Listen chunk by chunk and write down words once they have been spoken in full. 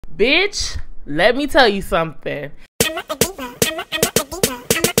Bitch, let me tell you something.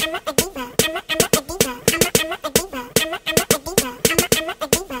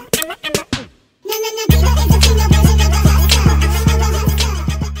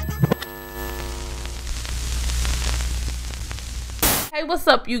 Hey, what's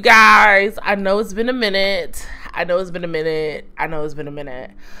up, you guys? I know it's been a minute. I'll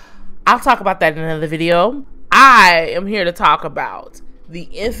talk about that in another video. I am here to talk about the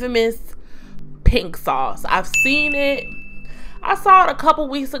infamous pink sauce. I've seen it. I saw it a couple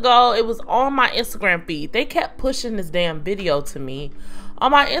weeks ago. It was on my Instagram feed. They kept pushing this damn video to me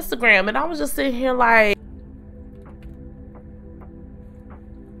on my Instagram, and I was just sitting here like,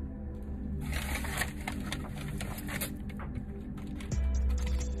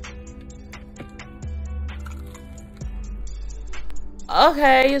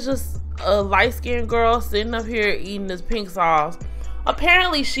 okay, it's just a light-skinned girl sitting up here eating this pink sauce.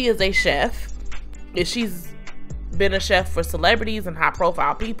 Apparently, she is a chef. She's been a chef for celebrities and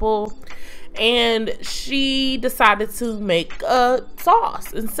high-profile people. And she decided to make a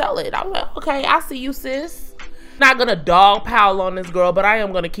sauce and sell it. I was like, okay, I see you, sis. Not gonna dog pile on this girl, but I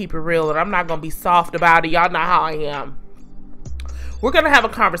am gonna keep it real, and I'm not gonna be soft about it. Y'all know how I am. We're gonna have a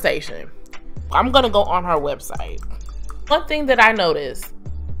conversation. I'm gonna go on her website. One thing that I noticed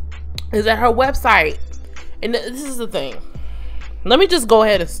is that her website, and this is the thing. Let me just go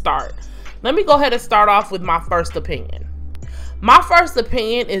ahead and start. Let me go ahead and start off with my first opinion. My first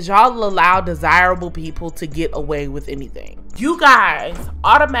opinion is y'all allow desirable people to get away with anything. You guys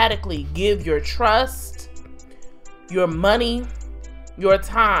automatically give your trust, your money, your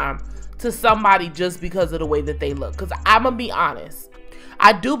time to somebody just because of the way that they look. Because I'm going to be honest.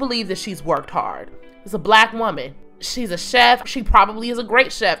 I do believe that she's worked hard. It's a black woman. She's a chef. She probably is a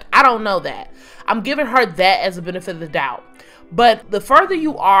great chef. I don't know that. I'm giving her that as a benefit of the doubt. But the further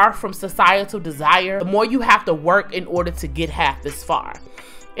you are from societal desire, the more you have to work in order to get half this far.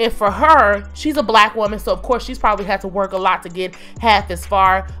 And for her, she's a black woman, so of course she's probably had to work a lot to get half this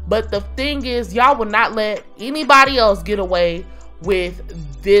far. But the thing is, y'all will not let anybody else get away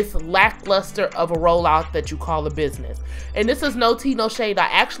with this lackluster of a rollout that you call a business. And this is no tea, no shade. I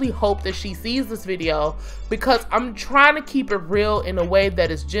actually hope that she sees this video because I'm trying to keep it real in a way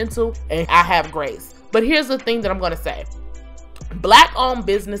that is gentle and I have grace. But here's the thing that I'm going to say. Black-owned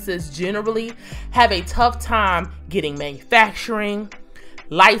businesses generally have a tough time getting manufacturing,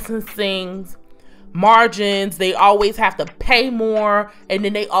 licensing, margins. They always have to pay more, and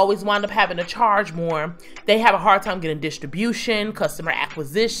then they always wind up having to charge more. They have a hard time getting distribution, customer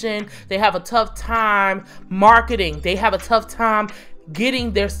acquisition. They have a tough time marketing. They have a tough time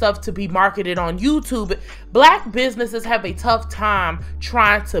getting their stuff to be marketed on YouTube. Black businesses have a tough time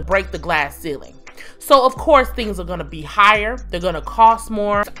trying to break the glass ceiling. So of course things are going to be higher. They're going to cost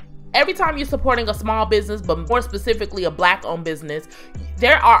more. Every time you're supporting a small business, but more specifically a black-owned business,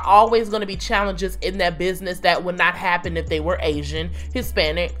 there are always going to be challenges in that business that would not happen if they were Asian,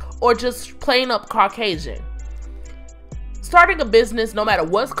 Hispanic, or just plain up Caucasian. Starting a business, no matter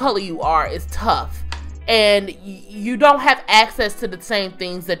what color you are, is tough. And you don't have access to the same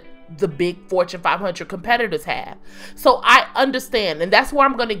things that the big Fortune 500 competitors have. So I understand, and that's where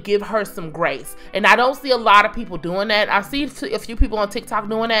I'm going to give her some grace. And I don't see a lot of people doing that. I see a few people on TikTok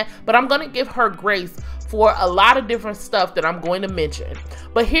doing that, but I'm going to give her grace for a lot of different stuff that I'm going to mention.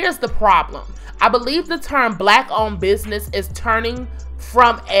 But here's the problem. I believe the term black-owned business is turning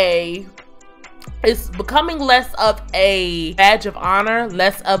from it's becoming less of a badge of honor,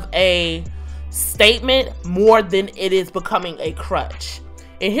 less of a statement, more than it is becoming a crutch.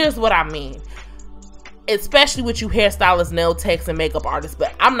 And here's what I mean, especially with you hairstylists, nail techs, and makeup artists,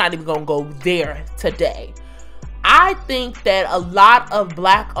 but I'm not even gonna go there today. I think that a lot of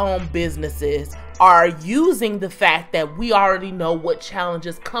black-owned businesses are using the fact that we already know what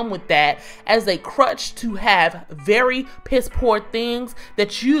challenges come with that as a crutch to have very piss-poor things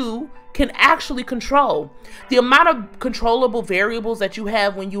that you can actually control. The amount of controllable variables that you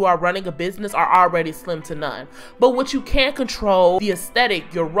have when you are running a business are already slim to none. But what you can't control, the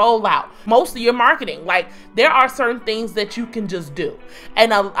aesthetic, your rollout, most of your marketing. Like, there are certain things that you can just do.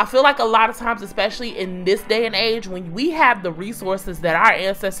 And I feel like a lot of times, especially in this day and age, when we have the resources that our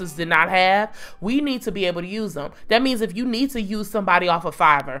ancestors did not have, we need to be able to use them. That means if you need to use somebody off of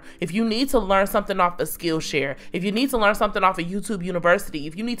Fiverr, if you need to learn something off of Skillshare, if you need to learn something off of YouTube University,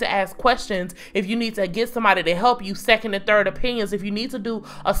 if you need to ask questions, if you need to get somebody to help you second and third opinions, if you need to do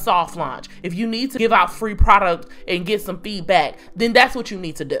a soft launch, if you need to give out free product and get some feedback, then that's what you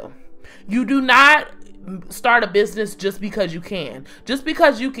need to do. You do not start a business just because you can. Just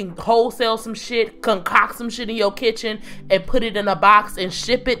because you can wholesale some shit, concoct some shit in your kitchen and put it in a box and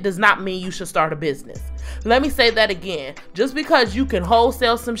ship it does not mean you should start a business. Let me say that again. Just because you can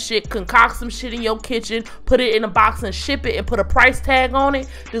wholesale some shit, concoct some shit in your kitchen, put it in a box and ship it and put a price tag on it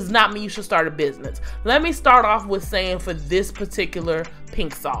does not mean you should start a business. Let me start off with saying for this particular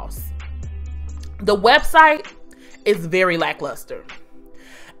pink sauce, the website is very lackluster.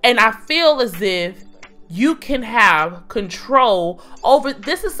 And I feel as if you can have control over,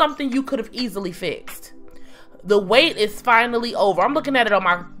 this is something you could have easily fixed. The wait is finally over. I'm looking at it on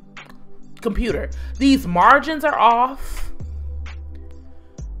my computer. These margins are off.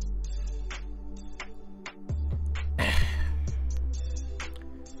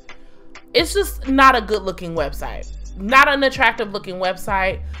 It's just not a good looking website. Not an attractive looking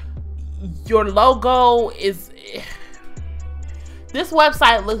website. Your logo is... This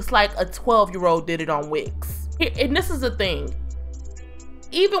website looks like a 12-year-old did it on Wix. And this is the thing.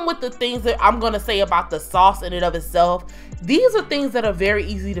 Even with the things that I'm going to say about the sauce in and of itself, these are things that are very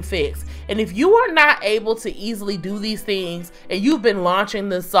easy to fix. And if you are not able to easily do these things, and you've been launching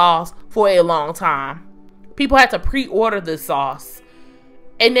this sauce for a long time, people had to pre-order this sauce,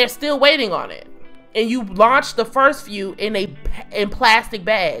 and they're still waiting on it. And you launched the first few in plastic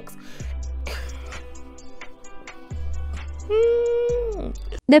bags.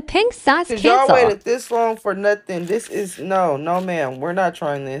 The pink sauce cancel. Y'all waited this long for nothing. This is no ma'am. We're not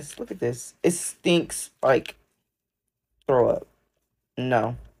trying this. Look at this. It stinks like throw up.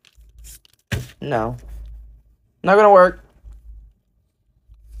 No. Not gonna work.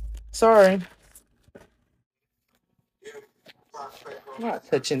 Sorry. I'm not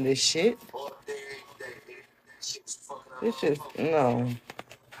touching this shit. This just no.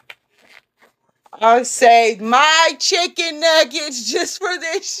 I saved my chicken nuggets just for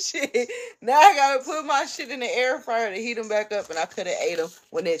this shit. Now I gotta put my shit in the air fryer to heat them back up, and I could have ate them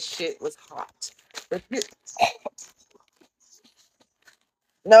when that shit was hot.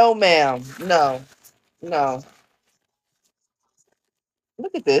 No, ma'am. No.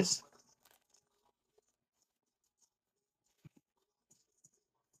 Look at this.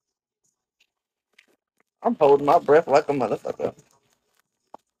 I'm holding my breath like a motherfucker.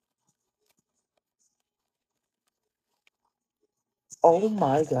 Oh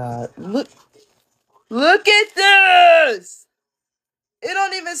my God. Look at this. It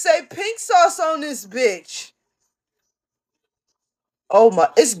don't even say pink sauce on this bitch. Oh my,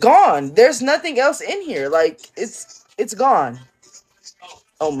 it's gone. There's nothing else in here. Like it's gone.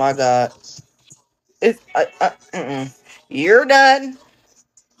 Oh my God. You're done.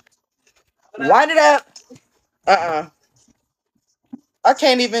 Wind it up. I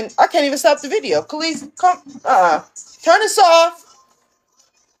can't even stop the video. Please come. Turn this off.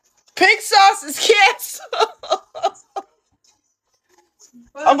 Pink sauce is canceled.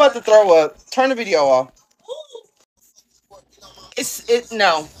 I'm about to throw up. Turn the video off.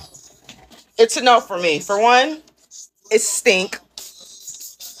 No. It's a no for me. For one, it stink.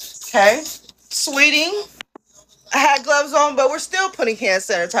 Okay. Sweeting. I had gloves on, but we're still putting hand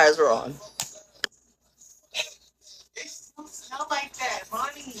sanitizer on. It smells like that,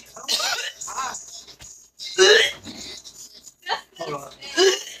 Bonnie. Oh my God.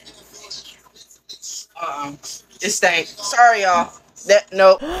 It stank. Sorry, y'all.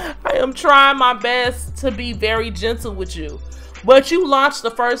 Nope. I am trying my best to be very gentle with you. But you launched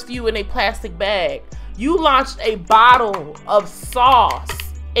the first few in a plastic bag. You launched a bottle of sauce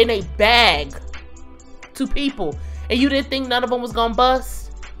in a bag to people. And you didn't think none of them was gonna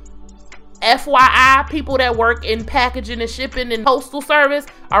bust? FYI, people that work in packaging and shipping and postal service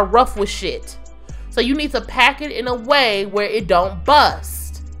are rough with shit. So you need to pack it in a way where it don't bust.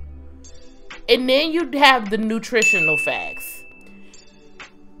 And then you have the nutritional facts.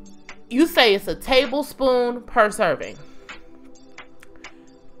 You say it's a tablespoon per serving.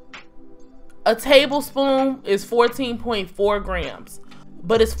 A tablespoon is 14.4 grams,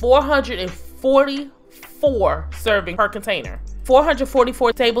 but it's 444 serving per container.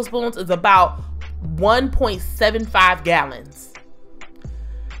 444 tablespoons is about 1.75 gallons.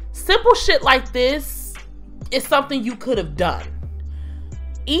 Simple shit like this is something you could have done.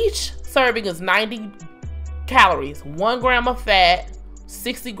 Each serving is 90 calories, 1 gram of fat,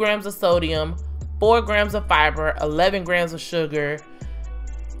 60 grams of sodium, 4 grams of fiber, 11 grams of sugar.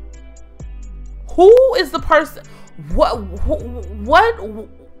 Who is the person? What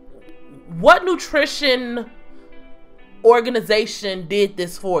nutrition organization did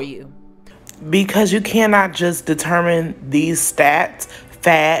this for you? Because you cannot just determine these stats,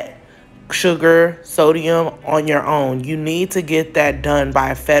 fat, sugar, sodium on your own. You need to get that done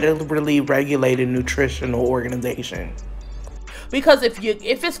by a federally regulated nutritional organization. Because if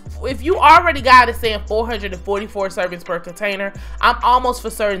you already got it saying 444 servings per container, I'm almost for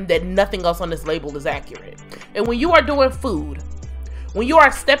certain that nothing else on this label is accurate. And when you are doing food, when you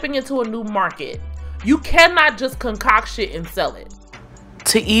are stepping into a new market, you cannot just concoct shit and sell it.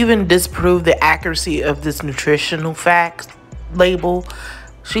 To even disprove the accuracy of this nutritional facts label,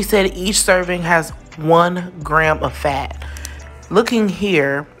 she said each serving has 1 gram of fat. Looking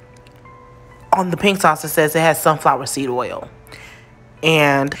here on the pink sauce, it says it has sunflower seed oil.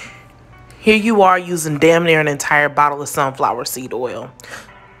 And here you are using damn near an entire bottle of sunflower seed oil.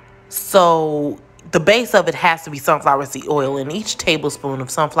 So the base of it has to be sunflower seed oil, and each tablespoon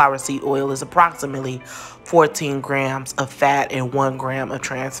of sunflower seed oil is approximately 14 grams of fat and 1 gram of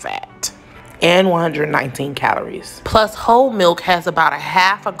trans fat, and 119 calories. Plus, whole milk has about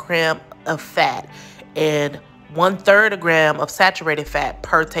 1/2 gram of fat and 1/3 gram of saturated fat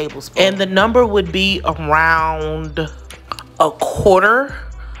per tablespoon. And the number would be around 1/4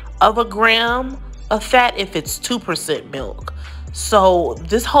 of a gram of fat if it's 2% milk. So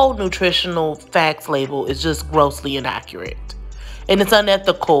this whole nutritional facts label is just grossly inaccurate. And it's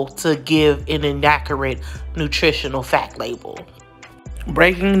unethical to give an inaccurate nutritional fact label.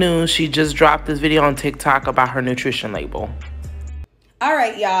 Breaking news, she just dropped this video on TikTok about her nutrition label. All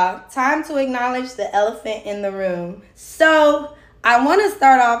right, y'all, time to acknowledge the elephant in the room. So I want to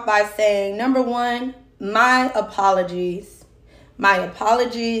start off by saying, number one, my apologies. My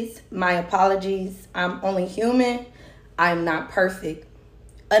apologies, my apologies. I'm only human. I'm not perfect.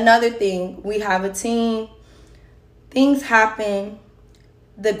 Another thing, we have a team. Things happen.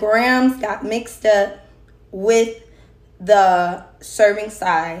 The grams got mixed up with the serving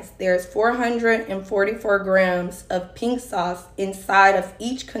size. There's 444 grams of pink sauce inside of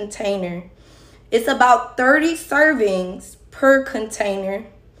each container. It's about 30 servings per container.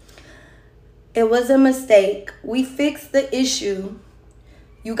 It was a mistake. We fixed the issue.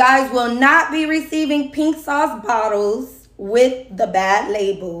 You guys will not be receiving pink sauce bottles with the bad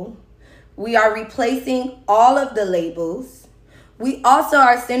label. We are replacing all of the labels. We also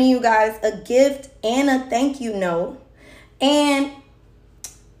are sending you guys a gift and a thank you note. And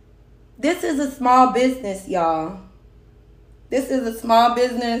this is a small business, y'all. This is a small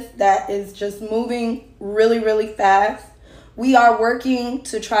business that is just moving really, really fast. We are working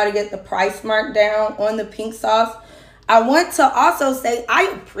to try to get the price mark down on the pink sauce. I want to also say I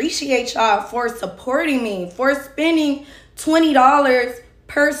appreciate y'all for supporting me, for spending $20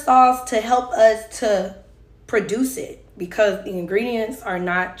 per sauce to help us to produce it, because the ingredients are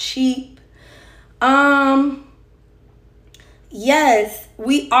not cheap. Yes,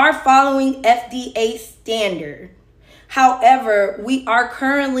 we are following FDA standard. However, we are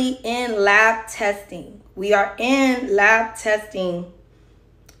currently in lab testing. We are in lab testing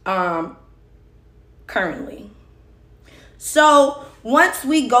currently. So once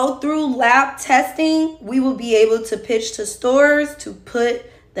we go through lab testing, we will be able to pitch to stores to put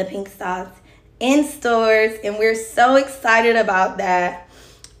the pink sauce in stores. And we're so excited about that.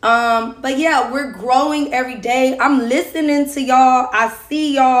 But yeah, we're growing every day. I'm listening to y'all. I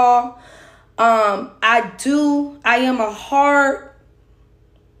see y'all.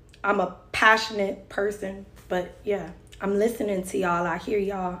 I'm a passionate person, but yeah, I'm listening to y'all. I hear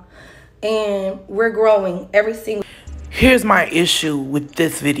y'all, and we're growing every single. Here's my issue with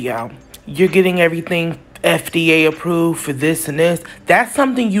this video. You're getting everything FDA approved for this and this. That's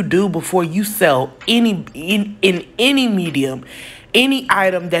something you do before you sell in any medium, any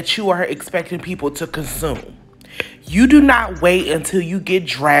item that you are expecting people to consume. You do not wait until you get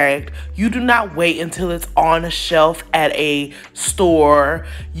dragged. You do not wait until it's on a shelf at a store.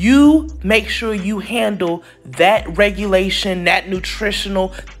 You make sure you handle that regulation, that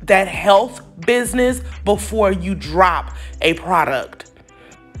nutritional, that health business before you drop a product.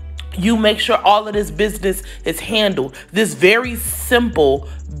 You make sure all of this business is handled. This very simple,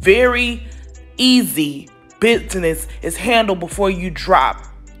 very easy business is handled before you drop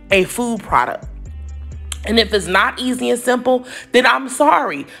a food product. And if it's not easy and simple, then I'm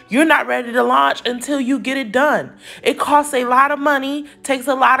sorry. You're not ready to launch until you get it done. It costs a lot of money, takes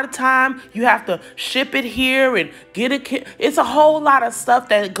a lot of time. You have to ship it here and get it. It's a whole lot of stuff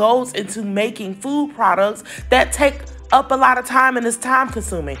that goes into making food products that take up a lot of time, and it's time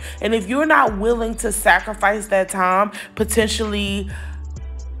consuming. And if you're not willing to sacrifice that time, potentially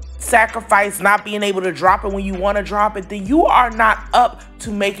sacrifice not being able to drop it when you want to drop it, then you are not up to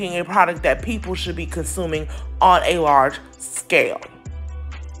making a product that people should be consuming on a large scale.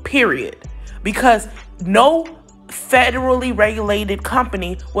 Period. Because no federally regulated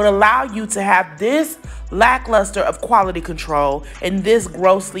company would allow you to have this lackluster of quality control and this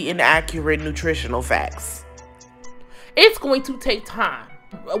grossly inaccurate nutritional facts? It's going to take time.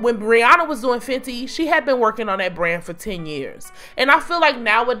 When Rihanna was doing Fenty, she had been working on that brand for 10 years. And I feel like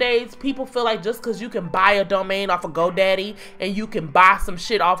nowadays, people feel like just because you can buy a domain off of GoDaddy and you can buy some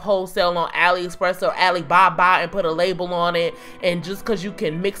shit off wholesale on AliExpress or Alibaba and put a label on it, and just because you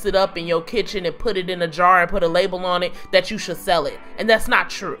can mix it up in your kitchen and put it in a jar and put a label on it, that you should sell it. And that's not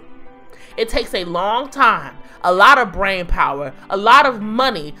true. It takes a long time, a lot of brain power, a lot of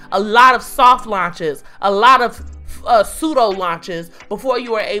money, a lot of soft launches, a lot of pseudo launches before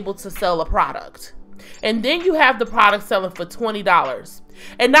you are able to sell a product. And then you have the product selling for $20.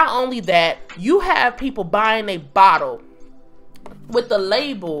 And not only that, you have people buying a bottle with the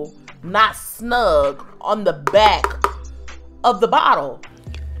label not snug on the back of the bottle.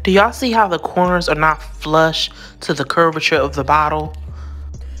 Do y'all see how the corners are not flush to the curvature of the bottle?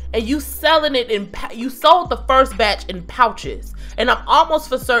 And you selling it you sold the first batch in pouches. And I'm almost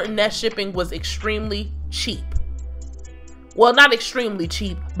for certain that shipping was extremely cheap. Well, not extremely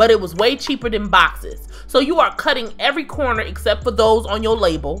cheap, but it was way cheaper than boxes. So you are cutting every corner except for those on your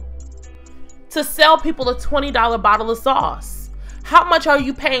label to sell people a $20 bottle of sauce. How much are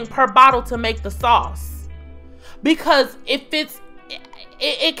you paying per bottle to make the sauce? Because if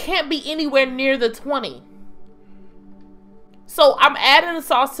it can't be anywhere near the 20. So I'm adding the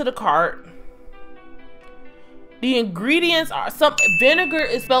sauce to the cart. The ingredients are vinegar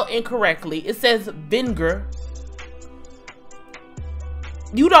is spelled incorrectly. It says vinegar.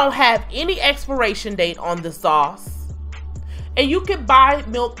 You don't have any expiration date on the sauce. And you can buy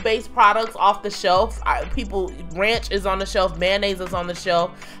milk-based products off the shelf. Ranch is on the shelf, mayonnaise is on the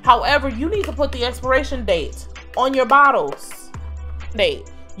shelf. However, you need to put the expiration date on your bottles.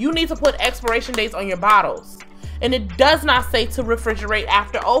 You need to put expiration dates on your bottles. And it does not say to refrigerate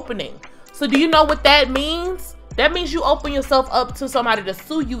after opening. So do you know what that means? That means you open yourself up to somebody to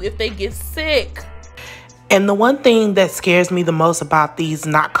sue you if they get sick. And the one thing that scares me the most about these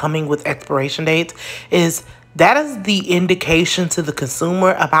not coming with expiration dates is that is the indication to the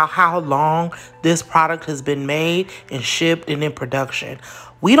consumer about how long this product has been made and shipped and in production.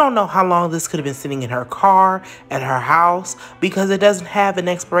 We don't know how long this could have been sitting in her car, at her house, because it doesn't have an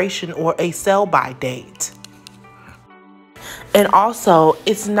expiration or a sell-by date. And also,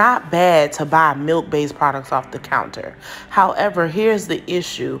 it's not bad to buy milk-based products off the counter. However, here's the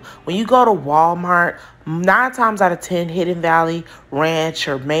issue. When you go to Walmart, 9 times out of 10, Hidden Valley, Ranch,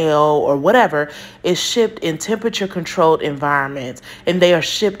 or Mayo, or whatever, is shipped in temperature-controlled environments. And they are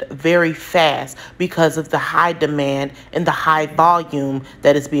shipped very fast because of the high demand and the high volume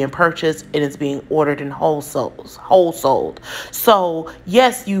that is being purchased and is being ordered and wholesaled. So,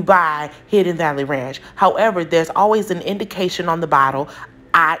 yes, you buy Hidden Valley Ranch. However, there's always an indication on the bottle,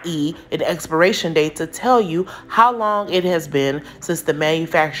 i.e. an expiration date, to tell you how long it has been since the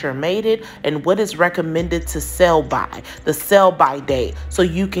manufacturer made it and what is recommended to sell by, the sell by date, so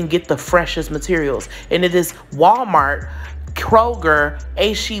you can get the freshest materials. And it is Walmart, Kroger,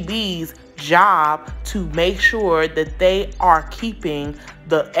 HEB's job to make sure that they are keeping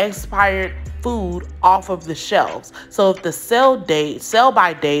the expired food off of the shelves. So if the sell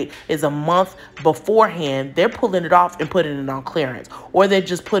by date is a month beforehand, they're pulling it off and putting it on clearance, or they're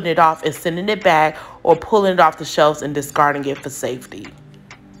just putting it off and sending it back, or pulling it off the shelves and discarding it for safety.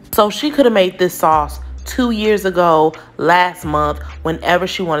 So she could have made this sauce 2 years ago, last month, whenever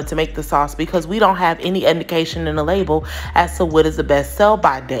she wanted to make the sauce, because we don't have any indication in the label as to what is the best sell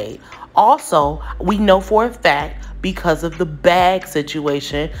by date. Also, we know for a fact, because of the bag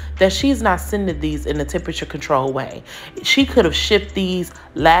situation, that she's not sending these in a temperature control way. She could have shipped these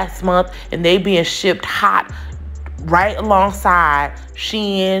last month and they being shipped hot right alongside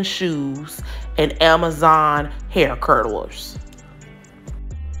Shein shoes and Amazon hair curlers.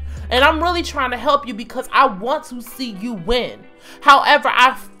 And I'm really trying to help you because I want to see you win. However,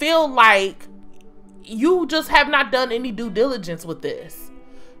 I feel like you just have not done any due diligence with this.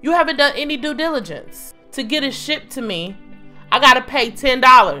 You haven't done any due diligence. To get it shipped to me, I gotta pay $10.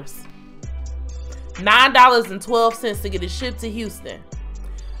 $9.12 to get it shipped to Houston.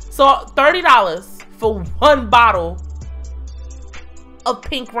 So $30 for one bottle of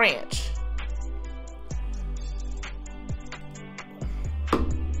Pink Ranch.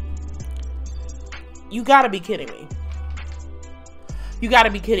 You gotta be kidding me. You gotta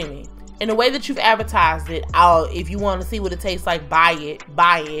be kidding me. And the way that you've advertised it, if you want to see what it tastes like, buy it,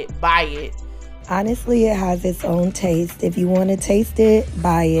 buy it, buy it. Honestly, it has its own taste. If you want to taste it,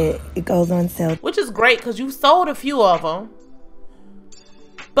 buy it. It goes on sale. Which is great because you sold a few of them.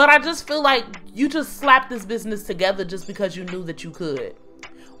 But I just feel like you just slapped this business together just because you knew that you could,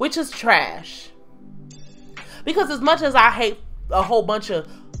 which is trash. Because as much as I hate a whole bunch of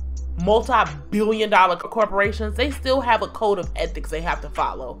multi-billion-dollar corporations, they still have a code of ethics they have to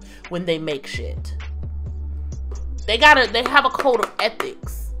follow when they make shit. They have a code of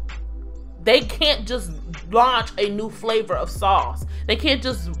ethics. They can't just launch a new flavor of sauce. They can't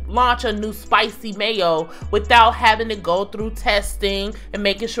just launch a new spicy mayo without having to go through testing and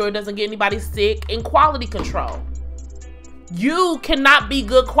making sure it doesn't get anybody sick and quality control. You cannot be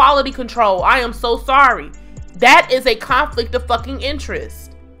good quality control. I am so sorry. That is a conflict of fucking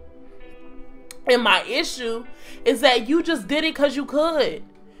interest. And my issue is that you just did it because you could.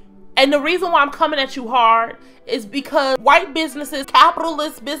 And the reason why I'm coming at you hard is because white businesses,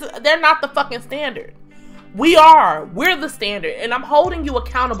 capitalist business, they're not the fucking standard. We're the standard. And I'm holding you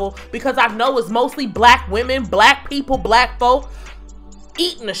accountable because I know it's mostly black women, black people, black folk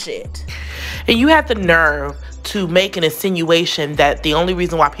eating the shit. And you have the nerve to make an insinuation that the only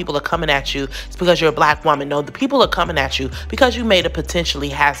reason why people are coming at you is because you're a black woman. No, the people are coming at you because you made a potentially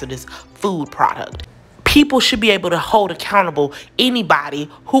hazardous food product. People should be able to hold accountable anybody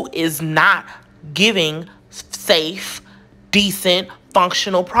who is not giving safe, decent,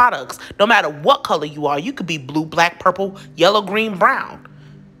 functional products. No matter what color you are, you could be blue, black, purple, yellow, green, brown.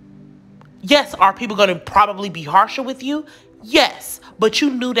 Yes, are people going to probably be harsher with you? Yes, but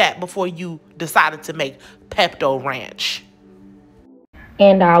you knew that before you decided to make Pepto Ranch.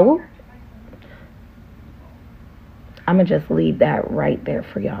 And I'm going to just leave that right there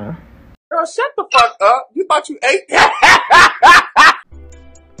for y'all. Girl, shut the fuck up. You thought you ate that?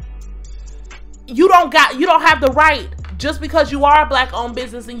 You don't have the right, just because you are a black-owned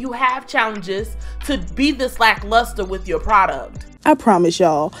business and you have challenges, to be this lackluster with your product. I promise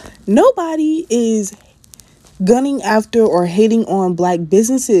y'all, nobody is gunning after or hating on black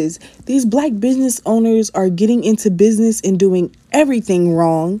businesses. These black business owners are getting into business and doing everything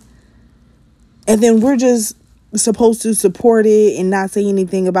wrong. And then we're just supposed to support it and not say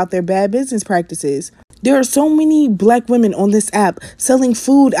anything about their bad business practices. There are so many black women on this app selling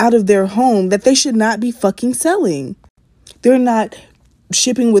food out of their home that they should not be fucking selling. They're not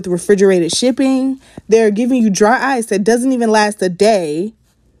shipping with refrigerated shipping. They're giving you dry ice that doesn't even last a day.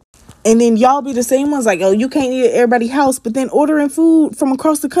 And then y'all be the same ones like, oh, you can't eat at everybody's house, but then ordering food from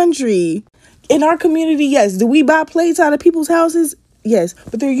across the country. In our community, yes. Do we buy plates out of people's houses? Yes,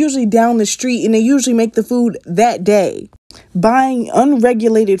 but they're usually down the street and they usually make the food that day. Buying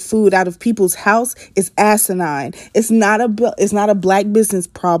unregulated food out of people's house is asinine. It's not a black business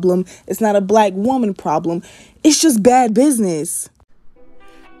problem. It's not a black woman problem. It's just bad business.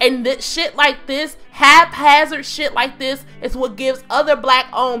 And that shit like this, haphazard shit like this, is what gives other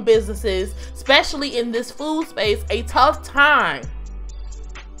black-owned businesses, especially in this food space, a tough time.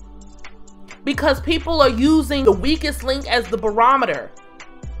 Because people are using the weakest link as the barometer.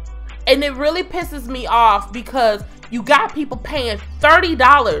 And it really pisses me off because you got people paying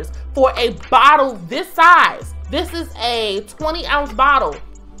 $30 for a bottle this size. This is a 20-ounce bottle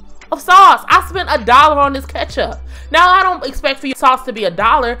of sauce. I spent $1 on this ketchup. Now, I don't expect for your sauce to be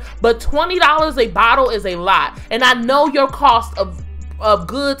 $1, but $20 a bottle is a lot. And I know your cost of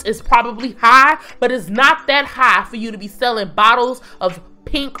goods is probably high, but it's not that high for you to be selling bottles of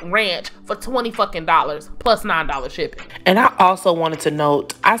pink ranch for $20 fucking plus $9 shipping. And I also wanted to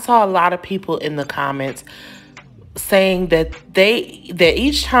note, I saw a lot of people in the comments saying that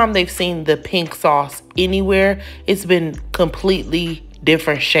each time they've seen the pink sauce anywhere, it's been completely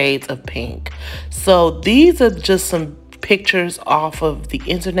different shades of pink. So these are just some pictures off of the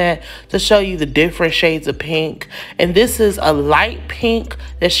internet to show you the different shades of pink. And this is a light pink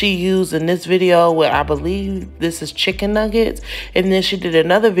that she used in this video where I believe this is chicken nuggets. And then she did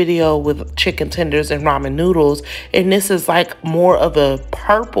another video with chicken tenders and ramen noodles. And this is like more of a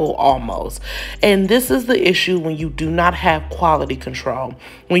purple almost. And this is the issue when you do not have quality control.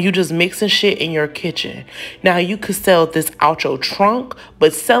 When you just mixing shit in your kitchen. Now you could sell this out your trunk,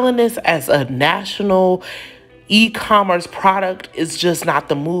 but selling this as a national e-commerce product is just not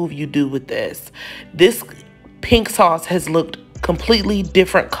the move you do with this. This pink sauce has looked completely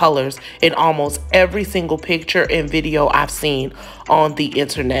different colors in almost every single picture and video I've seen on the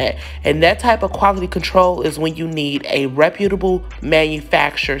internet. And that type of quality control is when you need a reputable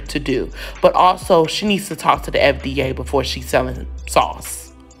manufacturer to do. But also, she needs to talk to the FDA before she's selling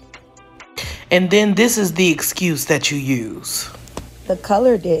sauce. And then this is the excuse that you use. The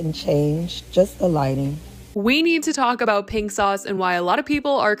color didn't change, just the lighting. We need to talk about pink sauce and why a lot of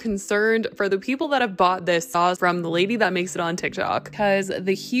people are concerned for the people that have bought this sauce from the lady that makes it on TikTok, because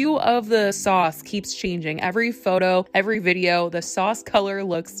the hue of the sauce keeps changing. Every photo, every video, the sauce color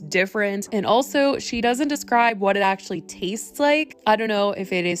looks different. And also she doesn't describe what it actually tastes like. I don't know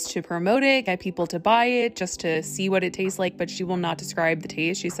if it is to promote it, get people to buy it just to see what it tastes like, but she will not describe the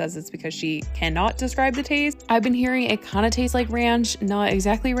taste. She says it's because she cannot describe the taste. I've been hearing it kind of tastes like ranch, not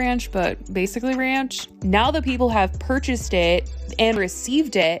exactly ranch, but basically ranch. Now that people have purchased it and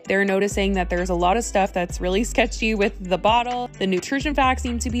received it, they're noticing that there's a lot of stuff that's really sketchy with the bottle. The nutrition facts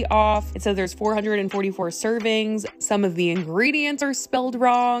seem to be off. It says there's 444 servings. Some of the ingredients are spelled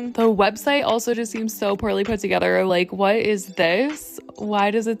wrong. The website also just seems so poorly put together. Like, what is this? Why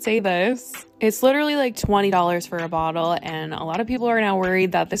does it say this? It's literally like $20 for a bottle, and a lot of people are now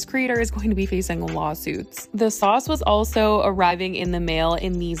worried that this creator is going to be facing lawsuits. The sauce was also arriving in the mail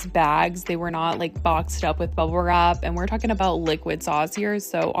in these bags. They were not like boxed up with bubble wrap, and we're talking about liquid sauce here,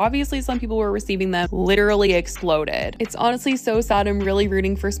 so obviously some people were receiving them literally exploded. It's honestly so sad. I'm really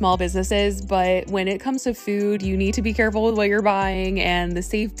rooting for small businesses, but when it comes to food, you need to be careful with what you're buying and the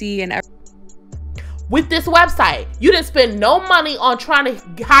safety and everything. With this website, you didn't spend no money on trying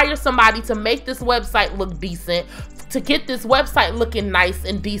to hire somebody to make this website look decent, to get this website looking nice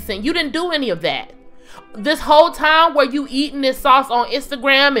and decent. You didn't do any of that. This whole time where you eating this sauce on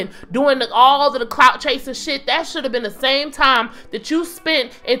Instagram and doing all of the clout chasing shit, that should have been the same time that you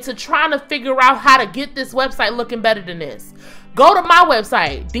spent into trying to figure out how to get this website looking better than this. Go to my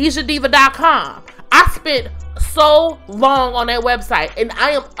website, DijahDiva.com. I spent so long on that website, and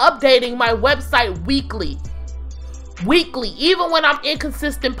I am updating my website weekly. Even when I'm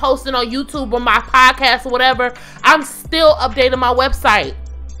inconsistent posting on YouTube or my podcast or whatever, I'm still updating my website.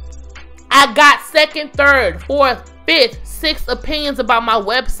 I got second, third, fourth, fifth, sixth opinions about my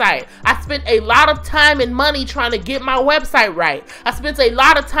website. I spent a lot of time and money trying to get my website right. I spent a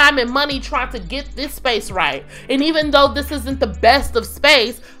lot of time and money trying to get this space right. And even though this isn't the best of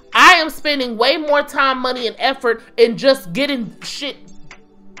space, I am spending way more time, money, and effort in just getting shit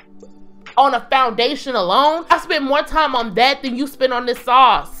on a foundation alone. I spend more time on that than you spend on this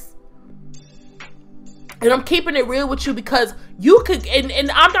sauce. And I'm keeping it real with you because you could, and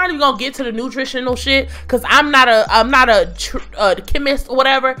I'm not even gonna get to the nutritional shit because I'm not a chemist or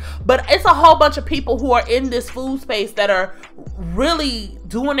whatever, but it's a whole bunch of people who are in this food space that are really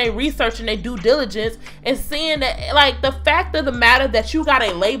doing their research and their due diligence and seeing that, like, the fact of the matter that you got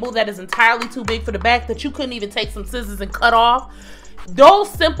a label that is entirely too big for the back that you couldn't even take some scissors and cut off.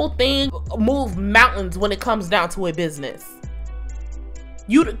 Those simple things move mountains when it comes down to a business.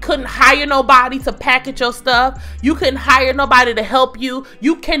 You couldn't hire nobody to package your stuff. You couldn't hire nobody to help you.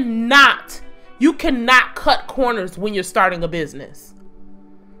 You cannot cut corners when you're starting a business.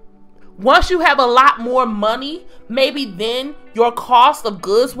 Once you have a lot more money, maybe then your cost of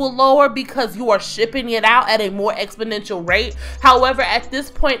goods will lower because you are shipping it out at a more exponential rate. However, at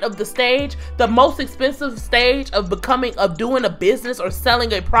this point of the stage, the most expensive stage of doing a business or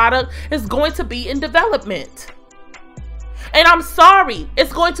selling a product is going to be in development. And I'm sorry,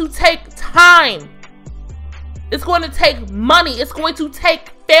 it's going to take time. It's going to take money. It's going to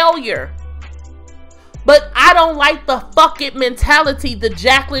take failure. But I don't like the fuck it mentality, the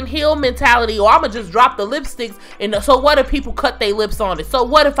Jaclyn Hill mentality, or I'ma just drop the lipsticks and so what if people cut their lips on it? So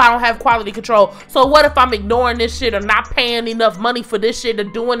what if I don't have quality control? So what if I'm ignoring this shit or not paying enough money for this shit or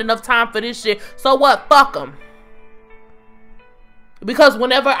doing enough time for this shit? So what? Fuck them. Because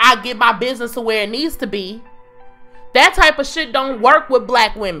whenever I get my business to where it needs to be, that type of shit don't work with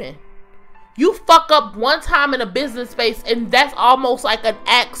black women. You fuck up one time in a business space and that's almost like an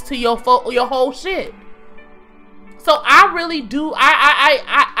axe to your whole shit. So I really do,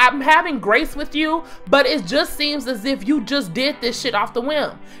 I'm having grace with you, but it just seems as if you just did this shit off the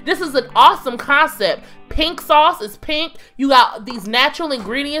whim. This is an awesome concept. Pink sauce is pink. You got these natural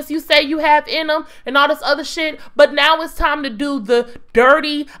ingredients you say you have in them and all this other shit. But now it's time to do the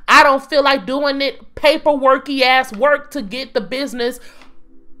dirty, I don't feel like doing it, paperworky ass work to get the business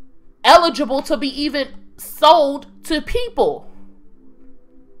eligible to be even sold to people.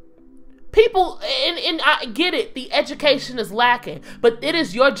 People, and I get it, the education is lacking, but it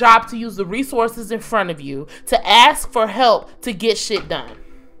is your job to use the resources in front of you to ask for help to get shit done.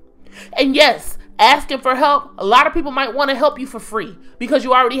 And yes, asking for help, a lot of people might want to help you for free because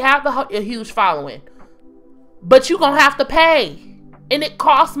you already have a huge following. But you're going to have to pay, and it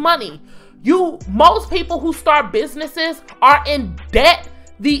costs money. Most people who start businesses are in debt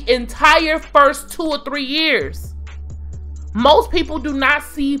the entire first 2 or 3 years. Most people do not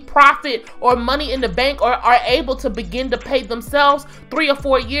see profit or money in the bank or are able to begin to pay themselves 3 or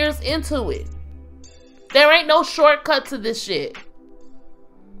 4 years into it. There ain't no shortcut to this shit.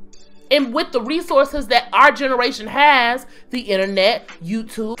 And with the resources that our generation has, the internet,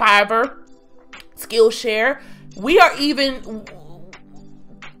 YouTube, Fiverr, Skillshare, we are even,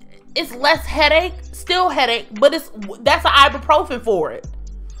 it's less headache, still headache, but that's an ibuprofen for it.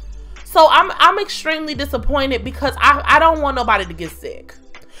 So I'm extremely disappointed because I don't want nobody to get sick.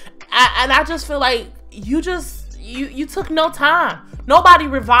 And I just feel like you took no time. Nobody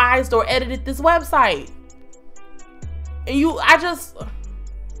revised or edited this website. And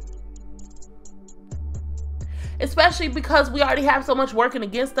especially because we already have so much working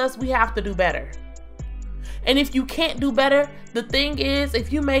against us, we have to do better. And if you can't do better, the thing is,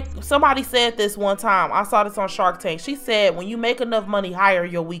 somebody said this one time, I saw this on Shark Tank. She said, when you make enough money, hire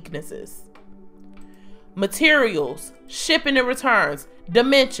your weaknesses. Materials, shipping and returns,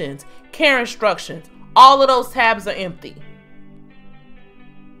 dimensions, care instructions, all of those tabs are empty.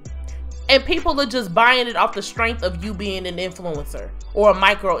 And people are just buying it off the strength of you being an influencer or a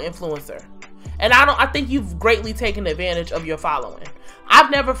micro influencer. And I think you've greatly taken advantage of your following.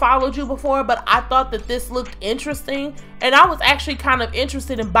 I've never followed you before, but I thought that this looked interesting. And I was actually kind of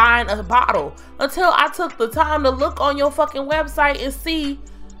interested in buying a bottle until I took the time to look on your fucking website and see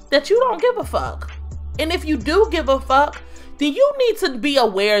that you don't give a fuck. And if you do give a fuck, then you need to be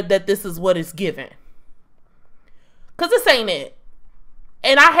aware that this is what it's given. Because this ain't it.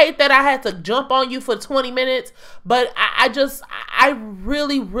 And I hate that I had to jump on you for 20 minutes, but I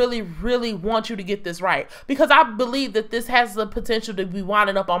really, really, really want you to get this right. Because I believe that this has the potential to be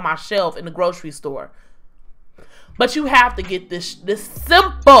winding up on my shelf in the grocery store. But you have to get this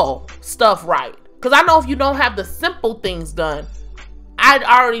simple stuff right. Because I know if you don't have the simple things done, I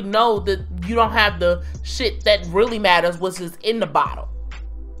already know that you don't have the shit that really matters, which is in the bottle.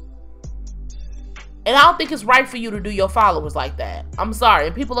 And I don't think it's right for you to do your followers like that. I'm sorry.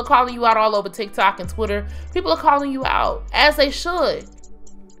 And people are calling you out all over TikTok and Twitter. People are calling you out, as they should.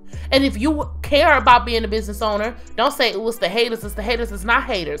 And if you care about being a business owner, don't say it was the haters. It's the haters. It's not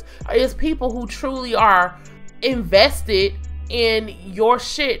haters. It's people who truly are invested in your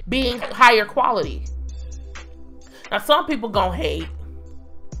shit being higher quality. Now, some people gonna hate.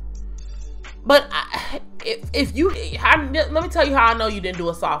 But let me tell you how I know you didn't do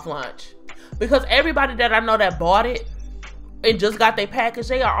a soft launch. Because everybody that I know that bought it and just got their package,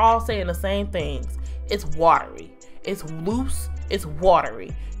 they are all saying the same things. It's watery. It's loose. It's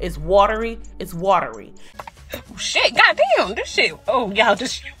watery. It's watery. It's watery. Oh, shit, goddamn, this shit. Oh, y'all,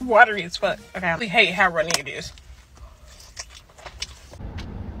 this shit watery as fuck. Okay, I really hate how runny it is.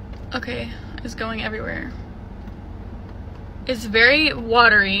 Okay, it's going everywhere. It's very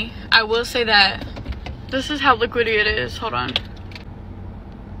watery. I will say that. This is how liquidy it is. Hold on.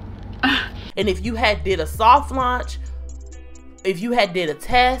 And if you had did a soft launch, if you had did a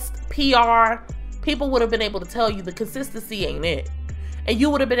test, PR, people would have been able to tell you the consistency ain't it. And you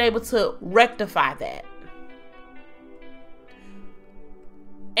would have been able to rectify that.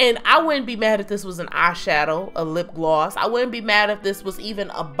 And I wouldn't be mad if this was an eyeshadow, a lip gloss. I wouldn't be mad if this was even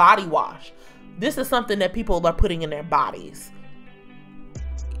a body wash. This is something that people are putting in their bodies.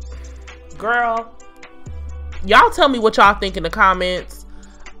 Girl, y'all tell me what y'all think in the comments.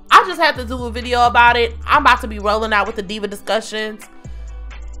 I just had to do a video about it. I'm about to be rolling out with the Diva discussions.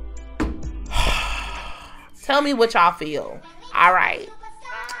 Tell me what y'all feel. All right.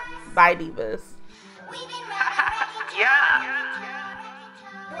 Bye, Divas. Yeah.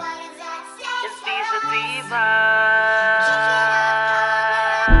 It's DijahDiva.